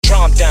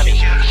Pump Danny.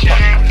 I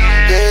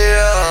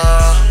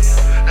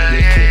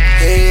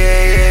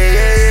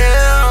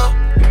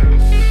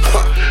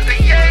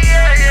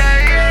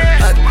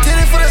did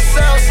it for the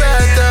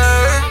Southside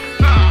third.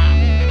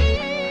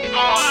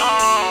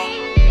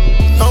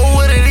 Know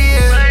what it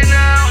is.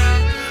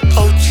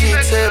 OG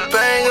Ted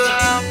Banga.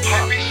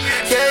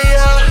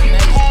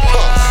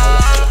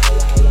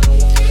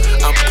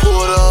 I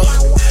pulled up,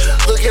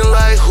 looking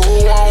like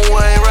who on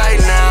way right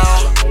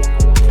now.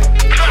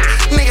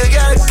 Nigga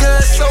got a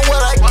gun, so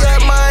what I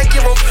got mine,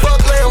 give a fuck,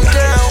 lay him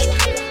down.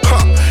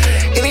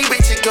 Any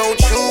bitch you gon'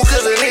 chew,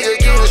 cause a nigga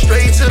getting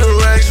straight to the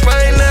racks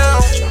right now.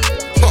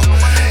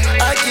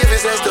 I give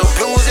his ass the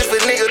blues, if a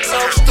nigga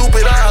talk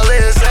stupid, I'll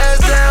lay his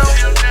ass down.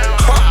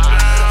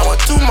 I'ma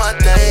do my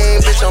thing,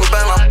 bitch, I'm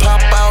bound to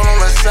pop out on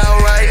the south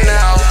right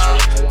now.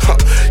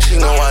 She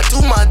know I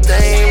do my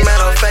thing,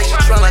 matter of fact, she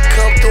tryna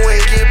come through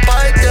and get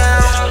piped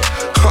down.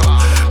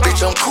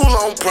 Bitch, I'm cool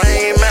on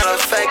brain, matter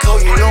of fact, ho,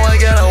 you know I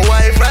got a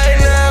wife right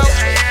now.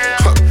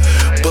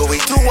 But we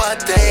do our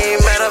thing,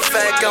 matter of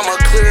fact, I'ma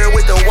clear it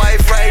with the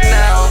wife right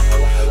now.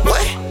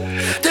 What?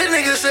 That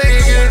nigga say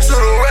he get to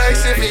the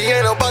racks if he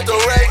ain't about the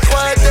rack,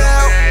 quiet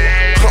down.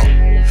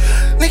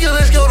 Nigga,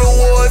 let's go to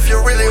war if you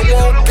really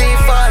want beef,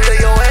 I lay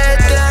your head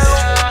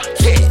down.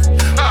 Yeah,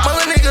 my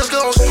little niggas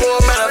gon' score,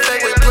 matter of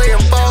fact, we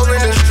playing ball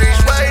in the streets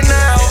right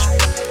now.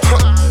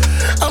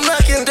 I'm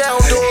knocking down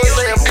doors,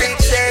 laying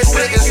bitch ass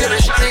niggas in the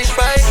streets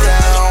right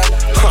now.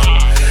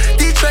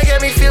 This track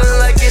got me feeling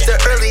like it's the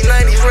early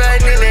 90s,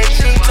 riding in that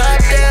G-top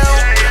down.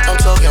 I'm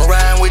talking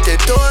riding with the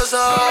doors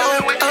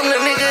off. I'm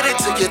the nigga that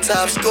took your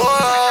top score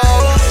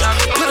off.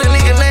 Put a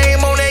nigga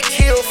name on that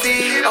kill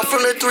feed. I'm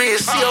from the 3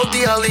 and COD,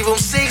 I leave him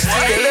 60.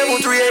 That level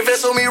 3 ain't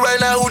vest on me right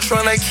now, who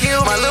tryna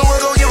kill me? My little one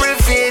gon' get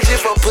revenge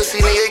if a pussy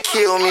nigga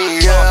kill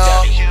me, yeah.